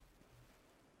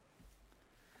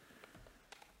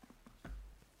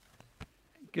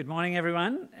Good morning,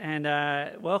 everyone, and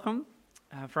welcome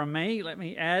from me. Let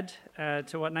me add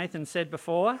to what Nathan said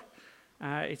before.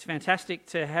 It's fantastic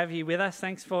to have you with us.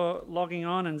 Thanks for logging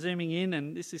on and zooming in,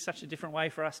 and this is such a different way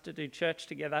for us to do church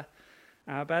together.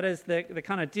 But as the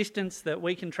kind of distance that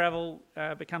we can travel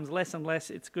becomes less and less,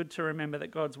 it's good to remember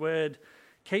that God's Word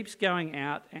keeps going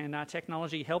out, and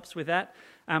technology helps with that.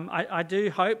 I do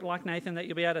hope, like Nathan, that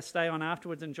you'll be able to stay on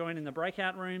afterwards and join in the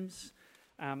breakout rooms.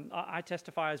 I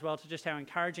testify as well to just how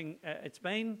encouraging it's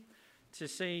been to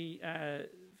see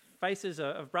faces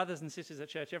of brothers and sisters at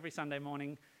church every Sunday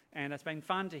morning, and it's been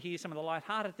fun to hear some of the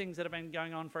light-hearted things that have been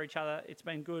going on for each other. It's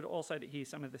been good also to hear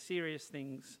some of the serious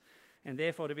things, and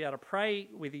therefore to be able to pray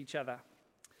with each other.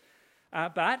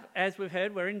 But as we've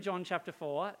heard, we're in John chapter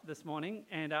 4 this morning,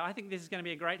 and I think this is going to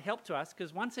be a great help to us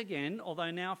because once again,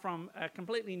 although now from a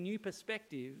completely new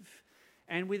perspective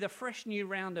and with a fresh new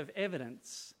round of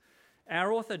evidence,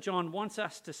 our author John wants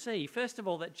us to see, first of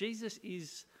all, that Jesus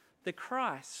is the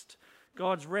Christ,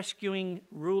 God's rescuing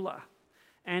ruler.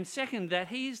 And second, that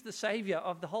he is the Saviour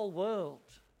of the whole world.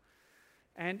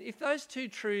 And if those two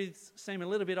truths seem a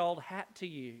little bit old hat to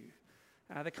you,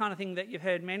 the kind of thing that you've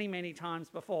heard many, many times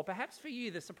before, perhaps for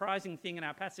you the surprising thing in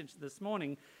our passage this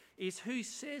morning is who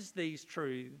says these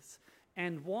truths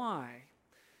and why.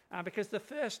 Because the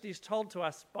first is told to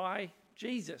us by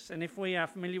Jesus. And if we are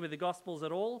familiar with the Gospels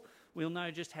at all, we'll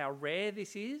know just how rare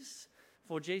this is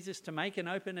for Jesus to make an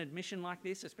open admission like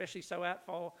this, especially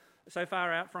so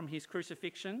far out from his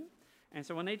crucifixion. And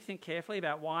so we'll need to think carefully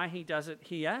about why he does it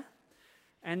here.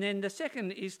 And then the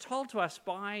second is told to us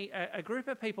by a group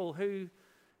of people who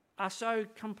are so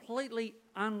completely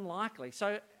unlikely,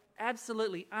 so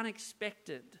absolutely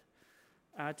unexpected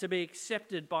to be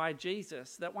accepted by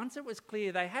Jesus, that once it was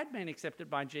clear they had been accepted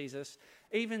by Jesus,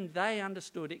 even they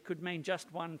understood it could mean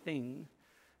just one thing,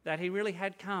 that he really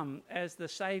had come as the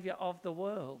Saviour of the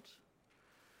world.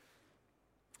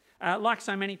 Like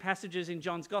so many passages in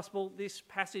John's Gospel, this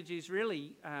passage is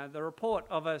really the report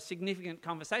of a significant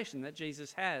conversation that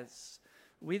Jesus has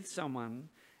with someone.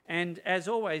 And as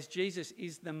always, Jesus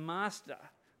is the master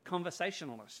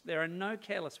conversationalist. There are no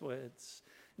careless words.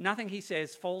 Nothing he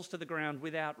says falls to the ground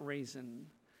without reason.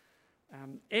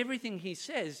 Everything he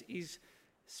says is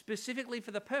specifically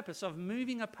for the purpose of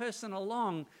moving a person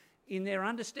along in their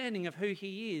understanding of who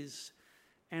he is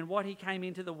and what he came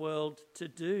into the world to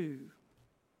do.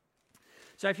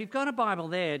 So if you've got a Bible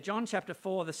there, John chapter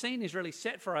 4, the scene is really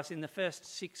set for us in the first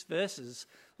 6 verses.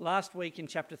 Last week in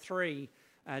chapter 3,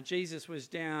 Jesus was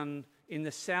down in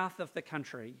the south of the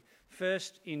country,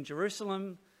 first in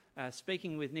Jerusalem,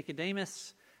 speaking with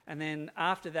Nicodemus, and then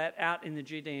after that out in the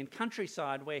Judean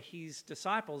countryside where his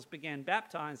disciples began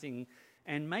baptizing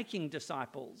and making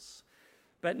disciples.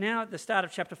 But now at the start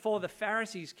of chapter 4, the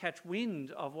Pharisees catch wind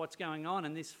of what's going on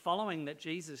and this following that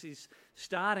Jesus is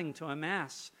starting to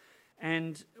amass.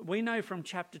 And we know from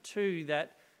chapter 2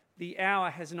 that the hour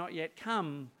has not yet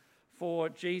come for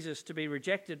Jesus to be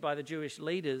rejected by the Jewish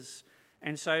leaders.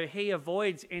 And so he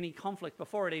avoids any conflict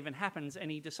before it even happens, and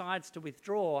he decides to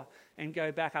withdraw and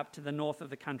go back up to the north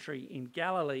of the country in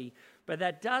Galilee. But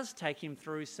that does take him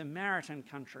through Samaritan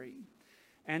country.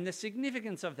 And the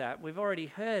significance of that, we've already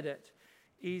heard it,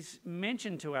 is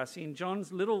mentioned to us in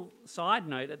John's little side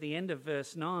note at the end of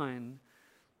verse 9,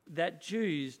 that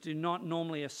Jews do not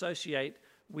normally associate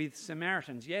with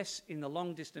Samaritans. Yes, in the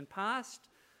long distant past,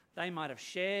 they might have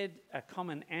shared a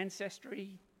common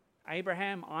ancestry,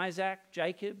 Abraham, Isaac,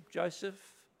 Jacob,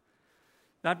 Joseph.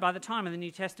 But by the time of the New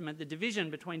Testament, the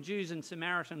division between Jews and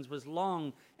Samaritans was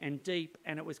long and deep,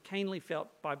 and it was keenly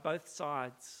felt by both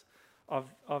sides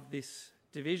of this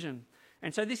division.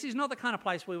 And so this is not the kind of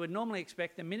place we would normally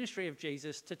expect the ministry of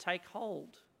Jesus to take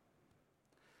hold.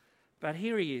 But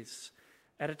here he is,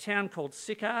 at a town called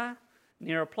Sychar,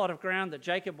 near a plot of ground that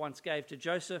Jacob once gave to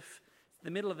Joseph. It's the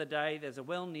middle of the day, there's a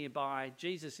well nearby,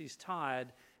 Jesus is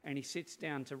tired, and he sits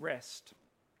down to rest.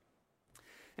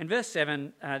 In verse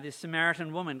 7, this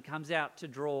Samaritan woman comes out to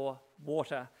draw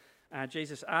water.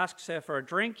 Jesus asks her for a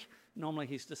drink. Normally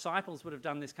his disciples would have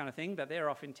done this kind of thing, but they're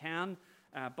off in town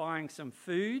buying some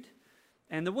food.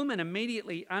 And the woman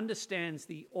immediately understands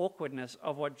the awkwardness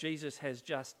of what Jesus has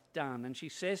just done. And she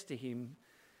says to him,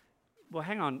 well,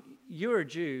 hang on, you're a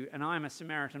Jew and I'm a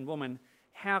Samaritan woman.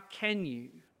 How can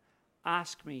you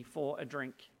ask me for a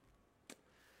drink?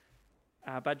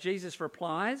 But Jesus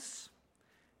replies,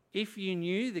 if you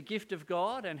knew the gift of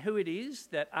God and who it is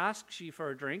that asks you for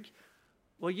a drink,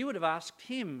 well, you would have asked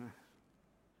him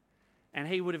and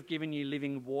he would have given you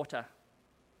living water.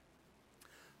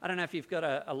 I don't know if you've got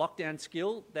a lockdown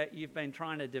skill that you've been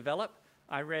trying to develop.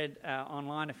 I read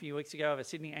online a few weeks ago of a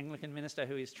Sydney Anglican minister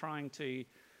who is trying to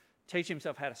teach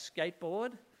himself how to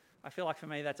skateboard. I feel like for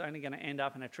me that's only going to end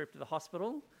up in a trip to the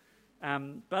hospital.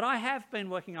 But I have been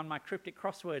working on my cryptic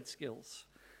crossword skills.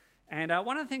 And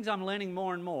one of the things I'm learning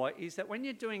more and more is that when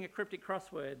you're doing a cryptic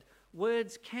crossword,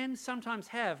 words can sometimes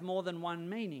have more than one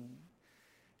meaning.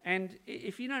 And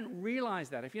if you don't realise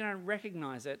that, if you don't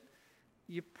recognise it,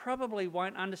 you probably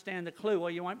won't understand the clue, or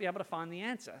you won't be able to find the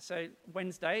answer. So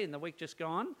Wednesday, in the week just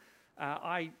gone,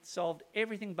 I solved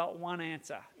everything but one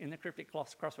answer in the cryptic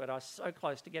crossword. I was so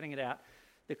close to getting it out.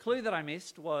 The clue that I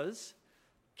missed was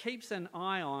keeps an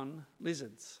eye on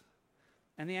lizards.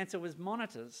 And the answer was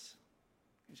monitors.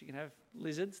 Because you can have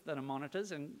lizards that are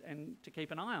monitors, and to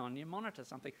keep an eye on, you monitor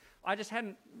something. I just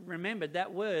hadn't remembered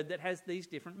that word that has these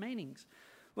different meanings.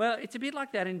 Well, it's a bit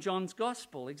like that in John's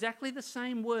Gospel. Exactly the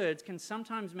same words can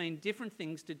sometimes mean different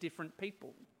things to different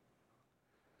people.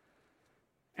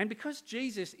 And because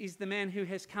Jesus is the man who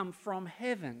has come from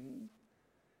heaven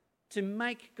to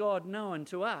make God known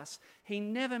to us, he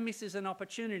never misses an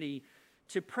opportunity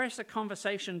to press a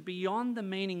conversation beyond the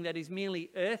meaning that is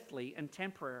merely earthly and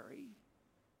temporary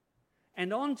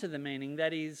and onto the meaning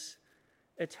that is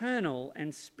eternal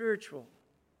and spiritual.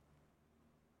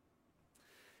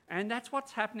 And that's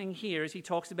what's happening here as he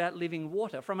talks about living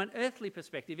water. From an earthly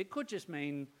perspective, it could just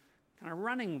mean kind of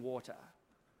running water,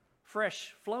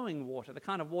 fresh flowing water, the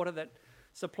kind of water that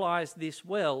supplies this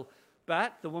well.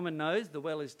 But the woman knows the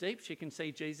well is deep. She can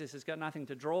see Jesus has got nothing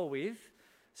to draw with.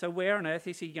 So where on earth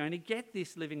is he going to get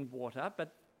this living water?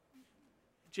 But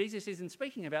Jesus isn't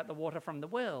speaking about the water from the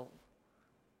well.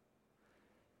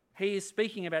 He is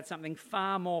speaking about something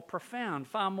far more profound,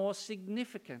 far more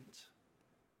significant,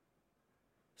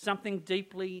 something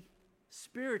deeply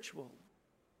spiritual.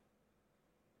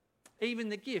 Even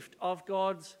the gift of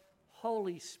God's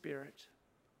Holy Spirit,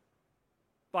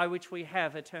 by which we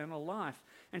have eternal life.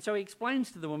 And so he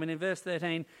explains to the woman in verse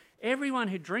 13, everyone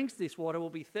who drinks this water will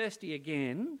be thirsty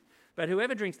again, but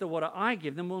whoever drinks the water I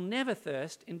give them will never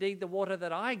thirst. Indeed, the water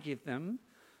that I give them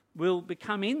will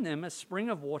become in them a spring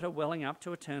of water welling up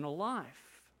to eternal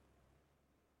life.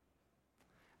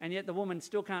 And yet the woman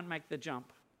still can't make the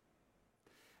jump.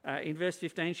 In verse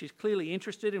 15, she's clearly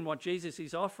interested in what Jesus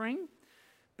is offering,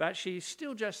 but she's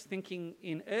still just thinking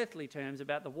in earthly terms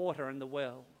about the water and the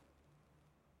well.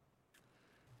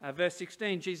 Verse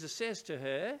 16, Jesus says to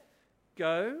her,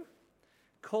 go,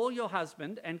 call your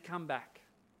husband and come back.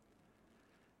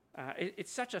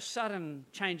 It's such a sudden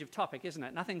change of topic, isn't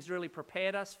it? Nothing's really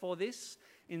prepared us for this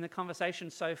in the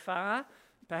conversation so far.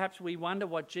 Perhaps we wonder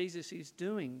what Jesus is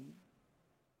doing.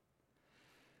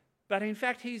 But in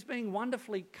fact, he's being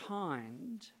wonderfully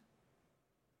kind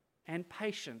and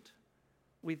patient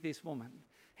with this woman.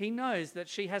 He knows that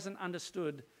she hasn't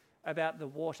understood about the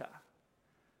water,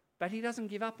 but he doesn't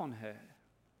give up on her.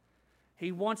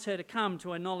 He wants her to come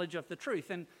to a knowledge of the truth.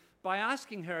 And by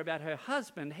asking her about her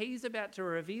husband, he's about to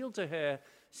reveal to her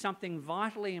something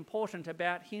vitally important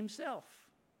about himself.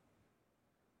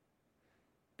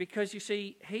 Because you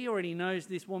see, he already knows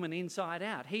this woman inside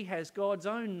out. He has God's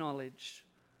own knowledge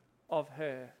of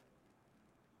her.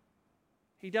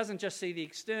 He doesn't just see the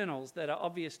externals that are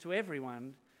obvious to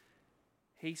everyone.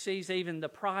 He sees even the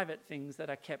private things that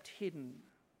are kept hidden.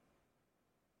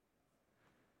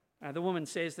 The woman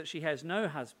says that she has no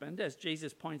husband. As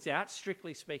Jesus points out,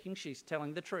 strictly speaking, she's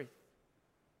telling the truth.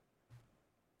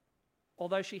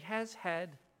 Although she has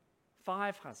had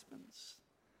 5 husbands,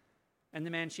 and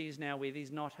the man she is now with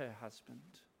is not her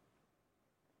husband.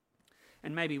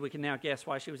 And maybe we can now guess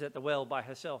why she was at the well by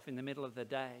herself in the middle of the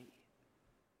day.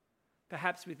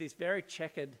 Perhaps with this very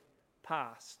checkered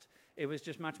past, it was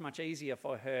just much, much easier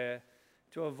for her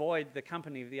to avoid the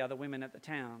company of the other women at the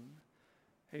town,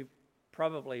 who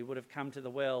probably would have come to the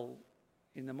well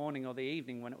in the morning or the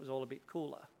evening when it was all a bit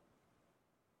cooler.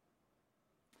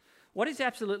 What is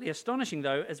absolutely astonishing,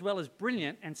 though, as well as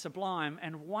brilliant and sublime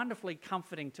and wonderfully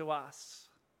comforting to us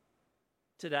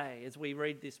today as we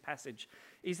read this passage,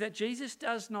 is that Jesus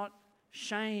does not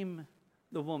shame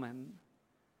the woman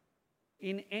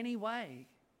in any way.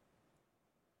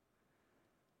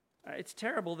 It's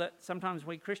terrible that sometimes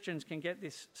we Christians can get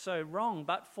this so wrong,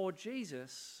 but for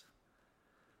Jesus,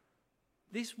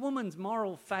 this woman's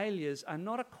moral failures are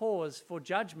not a cause for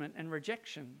judgment and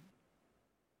rejection.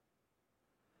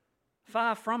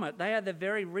 Far from it, they are the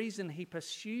very reason he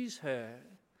pursues her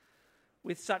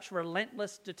with such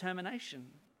relentless determination.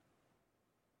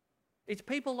 It's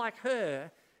people like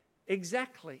her,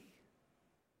 exactly,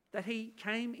 that he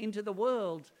came into the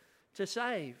world to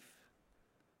save.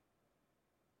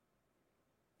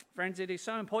 Friends, it is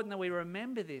so important that we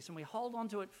remember this and we hold on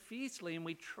to it fiercely and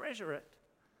we treasure it.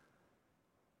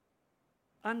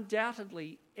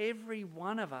 Undoubtedly, every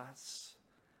one of us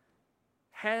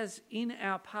has in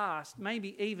our past,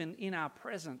 maybe even in our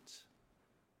present,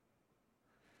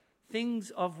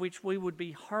 things of which we would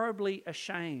be horribly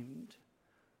ashamed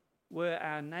were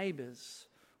our neighbours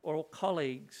or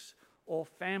colleagues or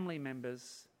family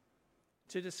members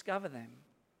to discover them.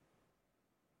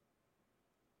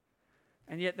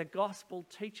 And yet the gospel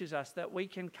teaches us that we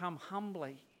can come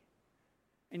humbly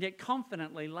and yet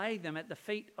confidently lay them at the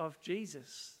feet of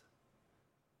Jesus.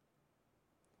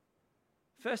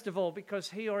 First of all, because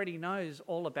he already knows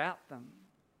all about them.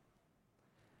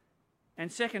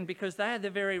 And second, because they are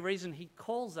the very reason he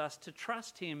calls us to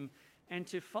trust him and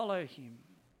to follow him.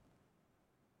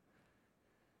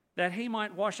 That he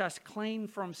might wash us clean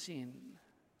from sin,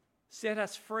 set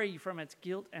us free from its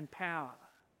guilt and power,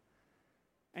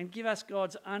 and give us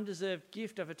God's undeserved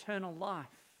gift of eternal life.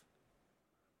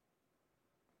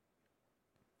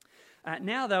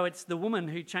 Now, though, it's the woman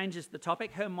who changes the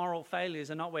topic. Her moral failures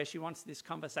are not where she wants this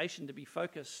conversation to be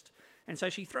focused. And so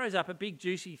she throws up a big,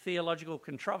 juicy theological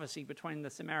controversy between the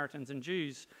Samaritans and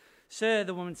Jews. "Sir,"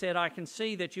 the woman said, "I can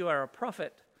see that you are a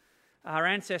prophet. Our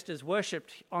ancestors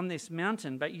worshipped on this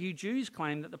mountain, but you Jews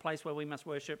claim that the place where we must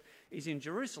worship is in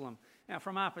Jerusalem." Now,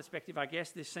 from our perspective, I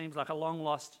guess this seems like a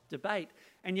long-lost debate.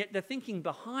 And yet the thinking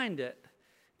behind it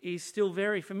is still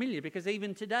very familiar, because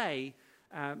even today,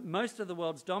 most of the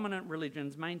world's dominant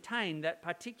religions maintain that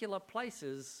particular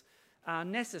places are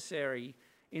necessary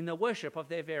in the worship of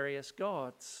their various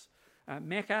gods.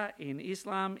 Mecca in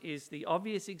Islam is the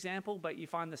obvious example, but you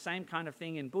find the same kind of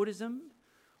thing in Buddhism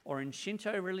or in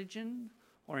Shinto religion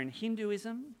or in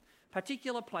Hinduism.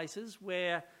 Particular places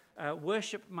where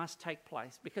worship must take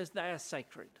place because they are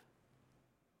sacred.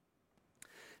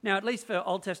 Now, at least for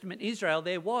Old Testament Israel,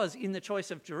 there was in the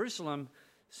choice of Jerusalem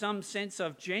some sense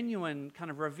of genuine kind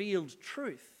of revealed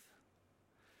truth.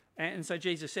 And so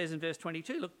Jesus says in verse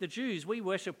 22, look, the Jews, we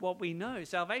worship what we know.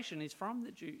 Salvation is from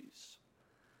the Jews.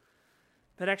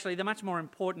 But actually, the much more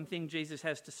important thing Jesus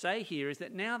has to say here is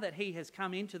that now that he has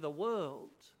come into the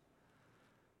world,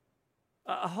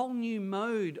 a whole new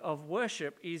mode of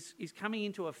worship is coming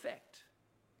into effect,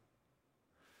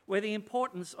 where the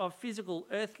importance of physical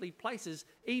earthly places,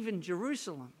 even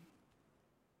Jerusalem,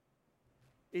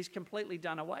 is completely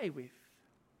done away with.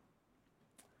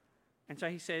 And so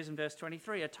he says in verse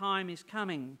 23, a time is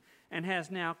coming and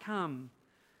has now come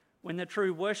when the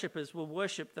true worshippers will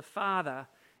worship the Father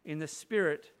in the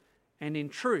Spirit and in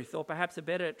truth, or perhaps a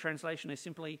better translation is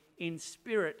simply in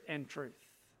spirit and truth.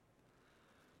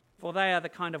 For they are the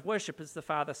kind of worshippers the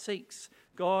Father seeks.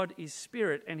 God is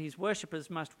spirit, and his worshippers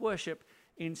must worship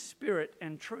in spirit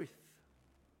and truth.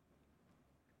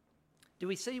 Do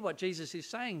we see what Jesus is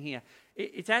saying here?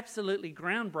 It's absolutely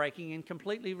groundbreaking and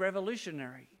completely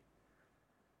revolutionary.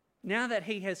 Now that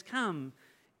he has come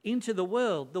into the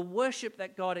world, the worship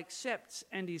that God accepts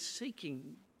and is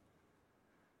seeking,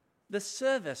 the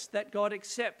service that God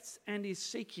accepts and is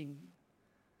seeking,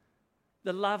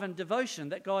 the love and devotion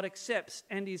that God accepts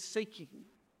and is seeking,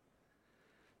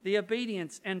 the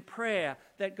obedience and prayer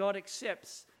that God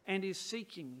accepts and is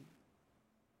seeking,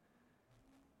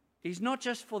 is not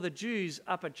just for the Jews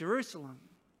up at Jerusalem,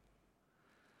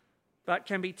 but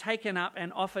can be taken up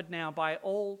and offered now by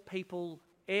all people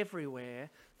everywhere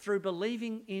through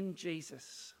believing in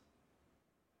Jesus.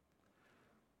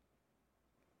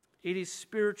 It is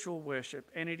spiritual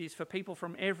worship, and it is for people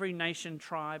from every nation,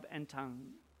 tribe, and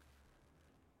tongue.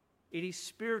 It is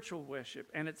spiritual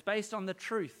worship, and it's based on the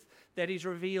truth that is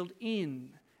revealed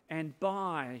in and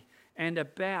by and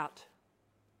about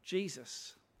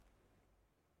Jesus.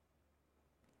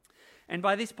 And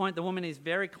by this point, the woman is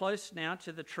very close now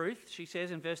to the truth. She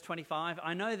says in verse 25,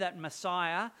 I know that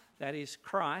Messiah, that is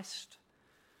Christ,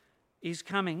 is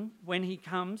coming. When he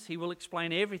comes, he will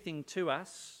explain everything to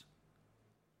us.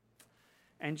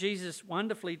 And Jesus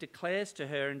wonderfully declares to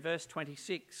her in verse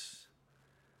 26,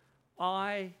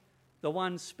 I, the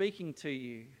one speaking to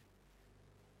you,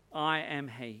 I am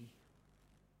he.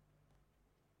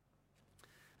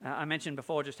 I mentioned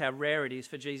before just how rare it is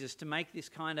for Jesus to make this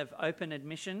kind of open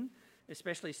admission,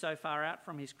 especially so far out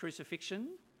from his crucifixion.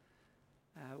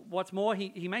 What's more,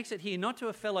 he makes it here not to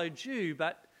a fellow Jew,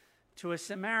 but to a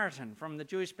Samaritan, from the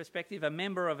Jewish perspective, a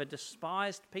member of a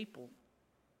despised people.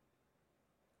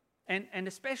 And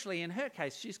especially in her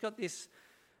case, she's got this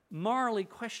morally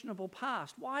questionable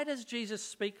past. Why does Jesus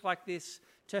speak like this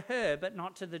to her, but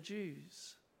not to the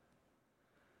Jews?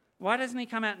 Why doesn't he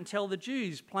come out and tell the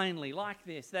Jews plainly like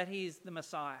this, that he is the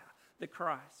Messiah, the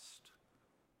Christ?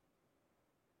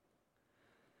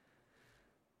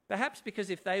 Perhaps because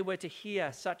if they were to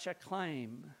hear such a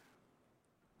claim,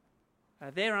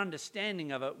 their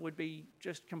understanding of it would be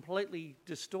just completely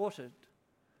distorted.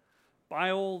 by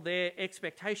all their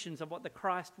expectations of what the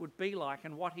Christ would be like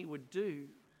and what he would do.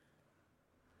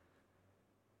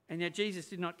 And yet Jesus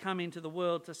did not come into the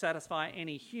world to satisfy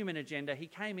any human agenda. He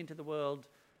came into the world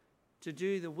to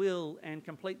do the will and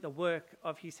complete the work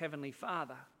of his heavenly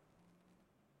Father.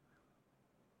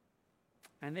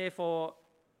 And therefore,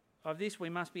 of this we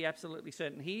must be absolutely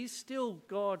certain. He is still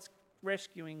God's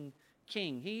rescuing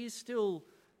King. He is still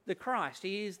the Christ.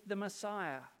 He is the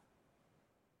Messiah.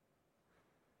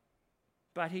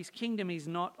 But his kingdom is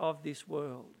not of this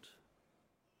world.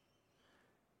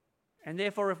 And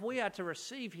therefore, if we are to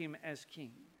receive him as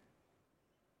King,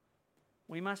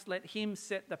 we must let him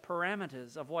set the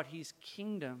parameters of what his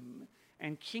kingdom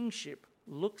and kingship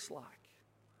looks like.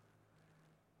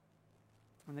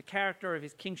 And the character of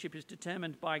his kingship is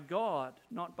determined by God,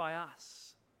 not by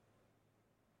us.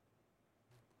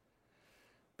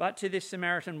 But to this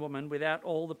Samaritan woman, without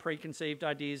all the preconceived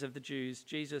ideas of the Jews,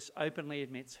 Jesus openly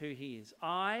admits who he is.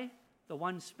 I, the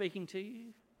one speaking to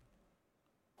you,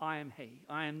 I am he.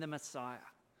 I am the Messiah.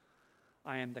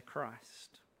 I am the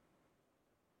Christ.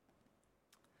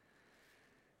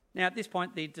 Now, at this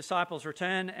point, the disciples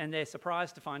return and they're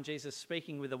surprised to find Jesus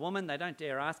speaking with a woman. They don't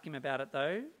dare ask him about it,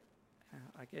 though.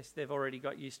 I guess they've already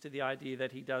got used to the idea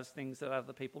that he does things that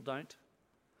other people don't.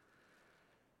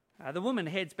 The woman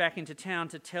heads back into town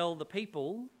to tell the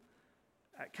people,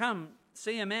 come,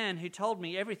 see a man who told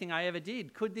me everything I ever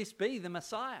did. Could this be the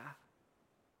Messiah?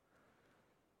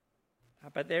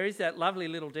 But there is that lovely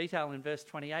little detail in verse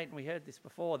 28, and we heard this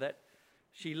before, that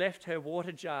she left her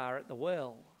water jar at the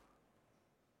well.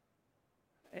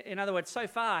 In other words, so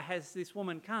far has this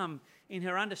woman come in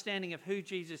her understanding of who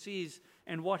Jesus is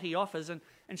and what he offers, and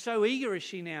so eager is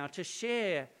she now to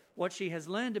share what she has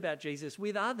learned about Jesus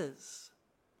with others.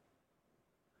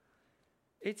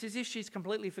 It's as if she's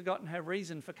completely forgotten her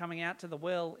reason for coming out to the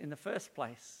well in the first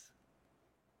place.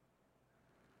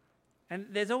 And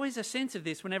there's always a sense of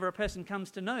this whenever a person comes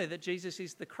to know that Jesus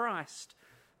is the Christ.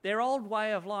 Their old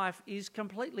way of life is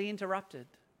completely interrupted.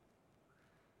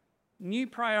 New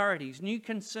priorities, new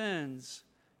concerns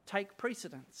take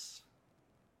precedence.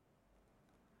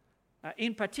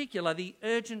 In particular, the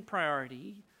urgent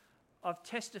priority of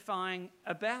testifying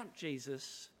about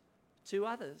Jesus to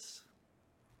others.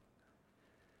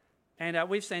 And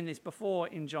we've seen this before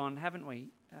in John, haven't we?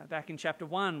 Back in chapter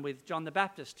 1 with John the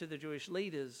Baptist to the Jewish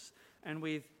leaders, and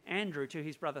with Andrew to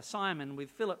his brother Simon,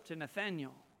 with Philip to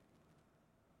Nathanael.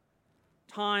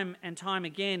 Time and time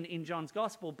again in John's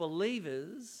Gospel,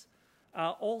 believers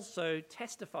are also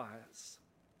testifiers.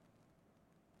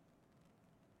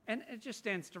 And it just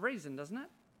stands to reason, doesn't it?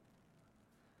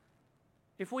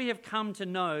 If we have come to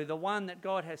know the one that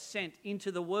God has sent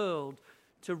into the world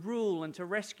to rule and to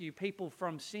rescue people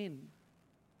from sin,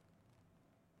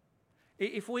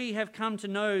 if we have come to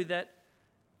know that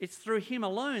it's through him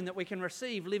alone that we can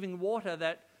receive living water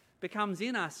that becomes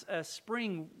in us a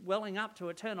spring welling up to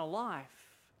eternal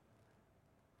life,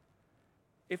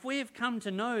 if we have come to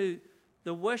know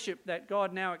the worship that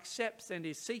God now accepts and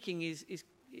is seeking is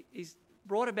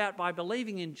brought about by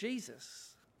believing in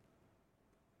Jesus,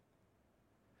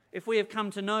 if we have come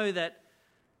to know that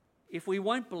if we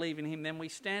won't believe in him, then we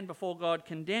stand before God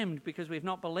condemned because we've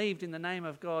not believed in the name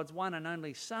of God's one and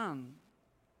only Son.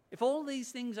 If all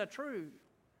these things are true,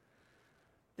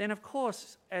 then of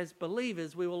course, as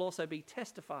believers, we will also be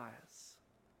testifiers.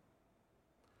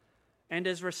 And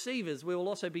as receivers, we will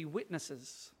also be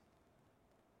witnesses.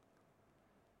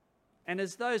 And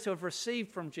as those who have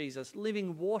received from Jesus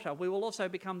living water, we will also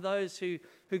become those who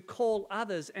call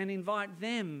others and invite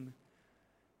them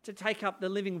to take up the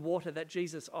living water that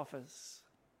Jesus offers.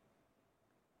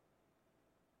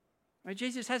 Now,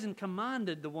 Jesus hasn't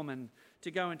commanded the woman to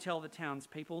go and tell the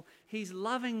townspeople. His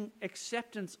loving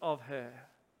acceptance of her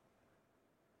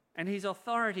and his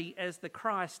authority as the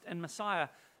Christ and Messiah,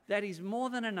 that is more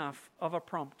than enough of a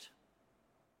prompt.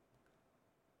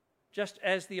 Just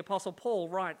as the Apostle Paul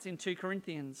writes in 2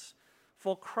 Corinthians,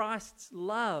 for Christ's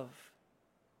love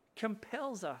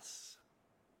compels us.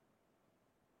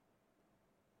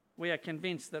 We are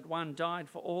convinced that one died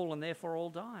for all and therefore all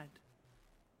died.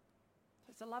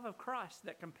 It's the love of Christ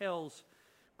that compels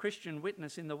Christian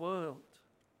witness in the world.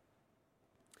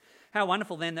 How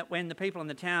wonderful then that when the people in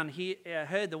the town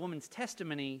heard the woman's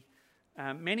testimony,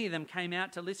 many of them came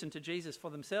out to listen to Jesus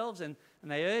for themselves, and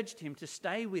they urged him to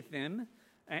stay with them,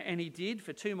 and he did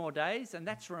for 2 more days, and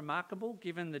that's remarkable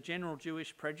given the general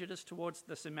Jewish prejudice towards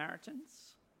the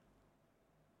Samaritans.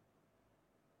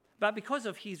 But because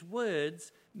of his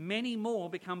words, many more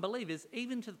become believers,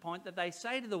 even to the point that they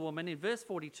say to the woman in verse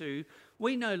 42,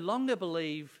 we no longer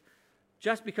believe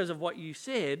just because of what you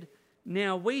said.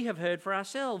 Now we have heard for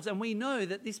ourselves, and we know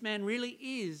that this man really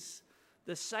is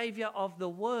the Saviour of the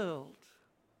world.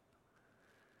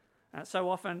 So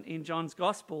often in John's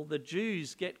Gospel, the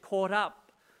Jews get caught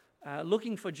up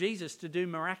looking for Jesus to do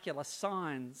miraculous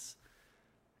signs.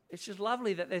 It's just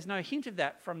lovely that there's no hint of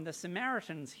that from the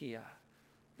Samaritans here.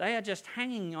 They are just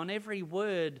hanging on every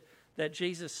word that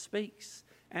Jesus speaks,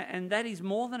 and that is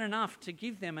more than enough to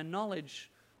give them a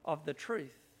knowledge of the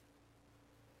truth.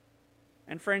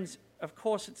 And friends, of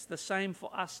course, it's the same for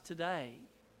us today.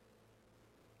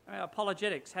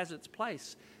 Apologetics has its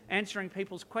place. Answering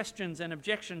people's questions and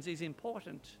objections is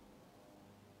important.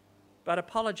 But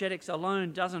apologetics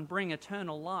alone doesn't bring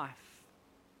eternal life.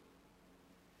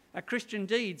 Christian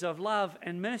deeds of love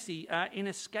and mercy are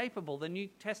inescapable. The New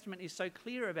Testament is so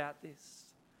clear about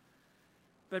this.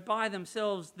 But by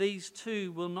themselves, these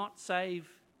two will not save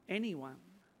anyone.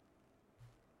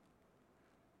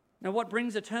 Now, what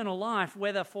brings eternal life,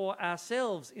 whether for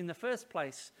ourselves in the first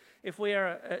place, if we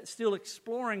are still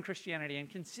exploring Christianity and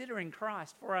considering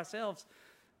Christ for ourselves,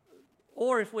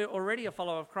 or if we're already a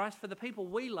follower of Christ, for the people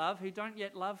we love who don't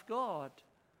yet love God?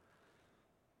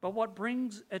 But what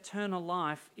brings eternal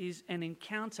life is an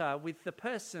encounter with the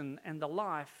person and the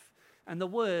life and the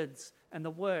words and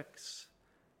the works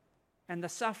and the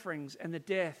sufferings and the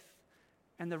death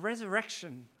and the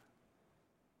resurrection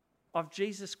of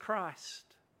Jesus Christ.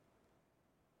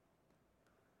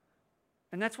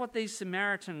 And that's what these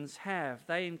Samaritans have.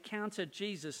 They encounter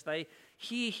Jesus, they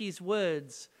hear his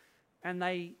words, and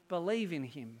they believe in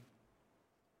him.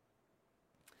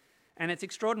 And it's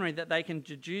extraordinary that they can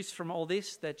deduce from all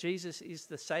this that Jesus is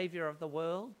the Saviour of the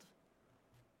world.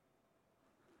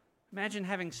 Imagine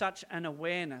having such an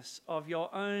awareness of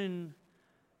your own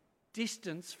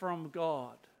distance from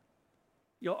God,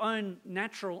 your own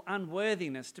natural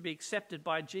unworthiness to be accepted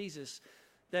by Jesus,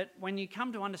 that when you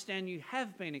come to understand you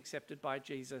have been accepted by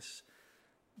Jesus,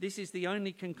 this is the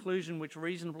only conclusion which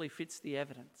reasonably fits the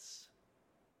evidence.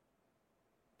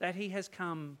 That he has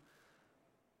come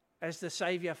as the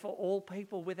Saviour for all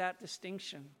people without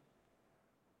distinction.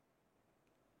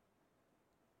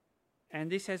 And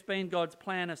this has been God's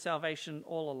plan of salvation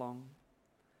all along,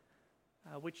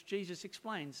 which Jesus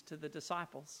explains to the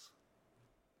disciples.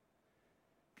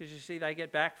 Because you see, they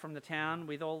get back from the town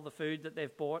with all the food that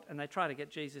they've bought and they try to get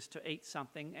Jesus to eat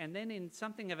something. And then in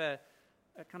something of a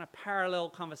kind of parallel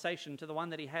conversation to the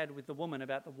one that he had with the woman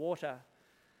about the water,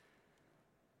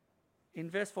 in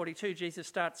verse 42, Jesus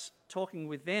starts talking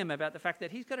with them about the fact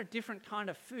that he's got a different kind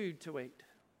of food to eat.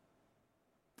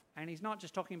 And he's not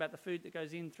just talking about the food that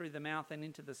goes in through the mouth and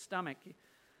into the stomach.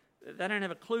 They don't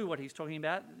have a clue what he's talking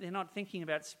about. They're not thinking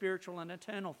about spiritual and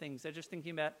eternal things. They're just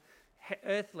thinking about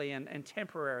earthly and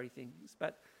temporary things.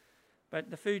 But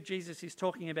the food Jesus is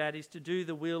talking about is to do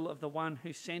the will of the one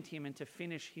who sent him and to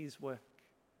finish his work,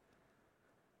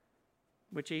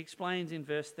 which he explains in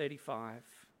verse 35.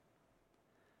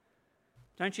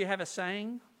 Don't you have a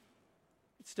saying?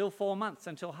 It's still 4 months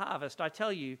until harvest. I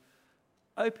tell you,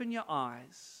 open your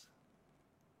eyes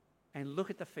and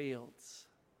look at the fields.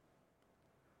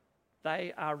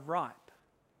 They are ripe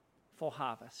for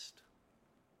harvest.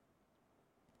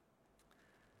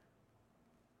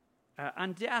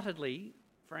 Undoubtedly,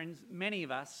 friends, many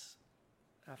of us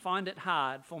find it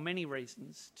hard for many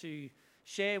reasons to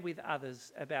share with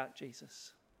others about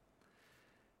Jesus.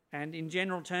 And in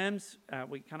general terms,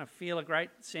 we kind of feel a great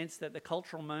sense that the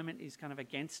cultural moment is kind of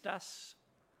against us.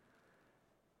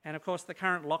 And of course, the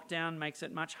current lockdown makes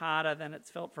it much harder than it's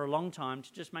felt for a long time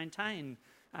to just maintain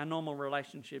our normal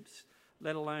relationships,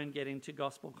 let alone get into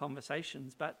gospel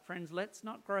conversations. But friends, let's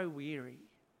not grow weary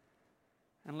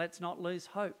and let's not lose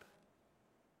hope.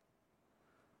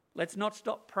 Let's not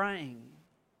stop praying,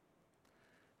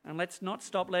 and let's not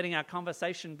stop letting our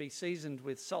conversation be seasoned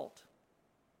with salt.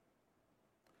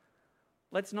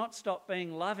 Let's not stop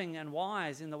being loving and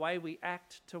wise in the way we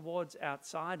act towards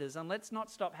outsiders, and let's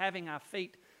not stop having our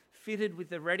feet fitted with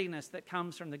the readiness that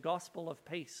comes from the gospel of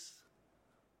peace.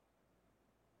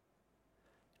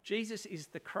 Jesus is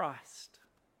the Christ.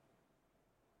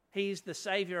 He is the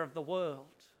Saviour of the world.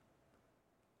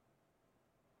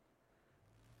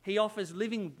 He offers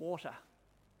living water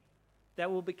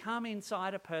that will become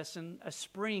inside a person a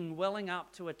spring welling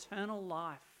up to eternal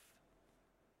life.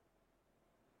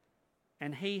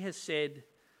 And he has said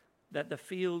that the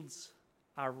fields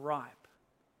are ripe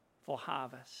for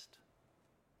harvest.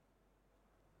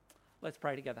 Let's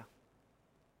pray together.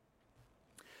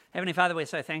 Heavenly Father, we're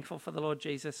so thankful for the Lord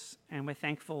Jesus, and we're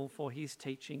thankful for his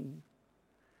teaching,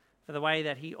 for the way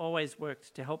that he always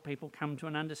worked to help people come to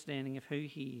an understanding of who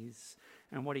he is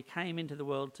and what he came into the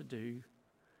world to do.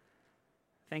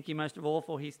 Thank you most of all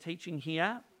for his teaching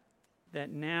here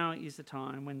that now is the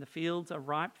time when the fields are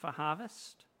ripe for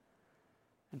harvest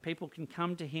and people can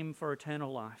come to him for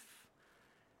eternal life.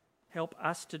 Help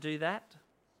us to do that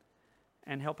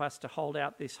and help us to hold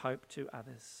out this hope to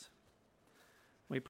others.